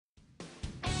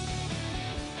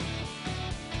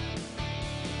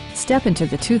Step into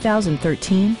the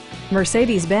 2013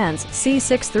 Mercedes-Benz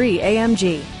C63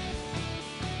 AMG.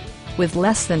 With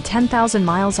less than 10,000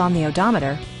 miles on the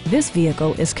odometer, this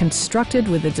vehicle is constructed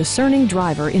with a discerning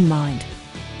driver in mind.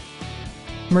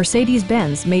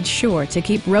 Mercedes-Benz made sure to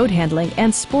keep road handling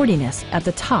and sportiness at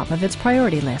the top of its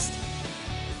priority list.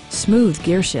 Smooth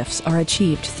gear shifts are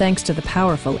achieved thanks to the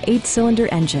powerful 8-cylinder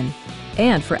engine.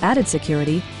 And for added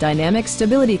security, dynamic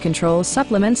stability control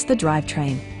supplements the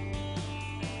drivetrain.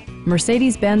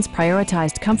 Mercedes-Benz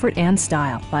prioritized comfort and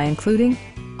style by including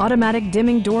automatic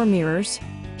dimming door mirrors,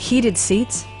 heated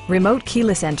seats, remote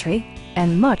keyless entry,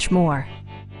 and much more.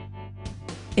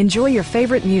 Enjoy your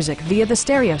favorite music via the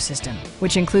stereo system,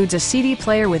 which includes a CD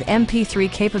player with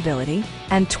MP3 capability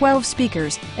and 12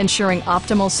 speakers, ensuring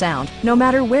optimal sound no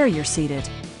matter where you're seated.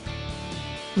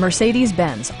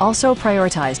 Mercedes-Benz also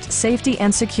prioritized safety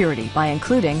and security by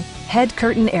including head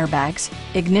curtain airbags,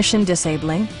 ignition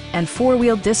disabling, and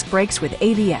 4-wheel disc brakes with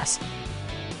ABS.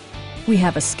 We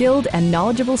have a skilled and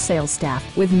knowledgeable sales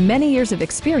staff with many years of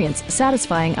experience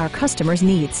satisfying our customers'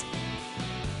 needs.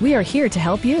 We are here to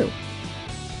help you.